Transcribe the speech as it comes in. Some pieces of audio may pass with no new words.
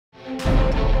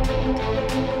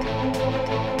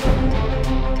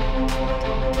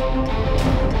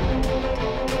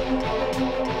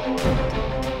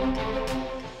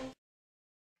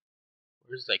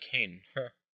cane. Huh.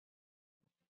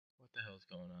 What the hell's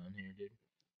going on here, dude?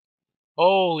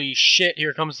 Holy shit,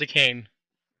 here comes the cane.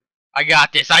 I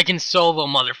got this. I can solo,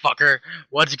 motherfucker.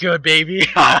 What's good, baby?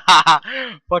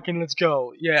 Fucking let's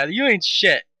go. Yeah, you ain't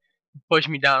shit. Push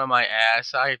me down on my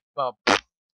ass.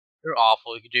 You're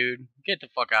awful, dude. Get the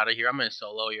fuck out of here. I'm gonna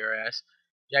solo your ass.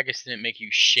 Jagus didn't make you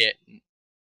shit.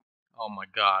 Oh my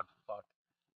god. Fuck.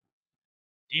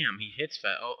 Damn, he hits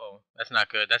fat. Oh. That's not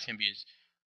good. That's gonna be his...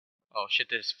 Oh shit,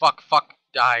 this... Fuck.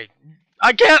 Die.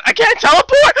 I can't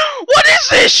teleport! What is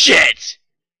this shit?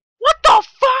 What the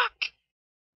fuck?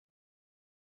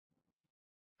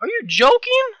 Are you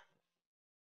joking?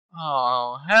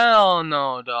 Oh, hell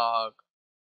no, dog.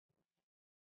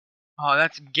 Oh,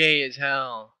 that's gay as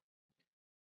hell.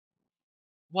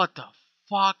 What the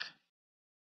fuck?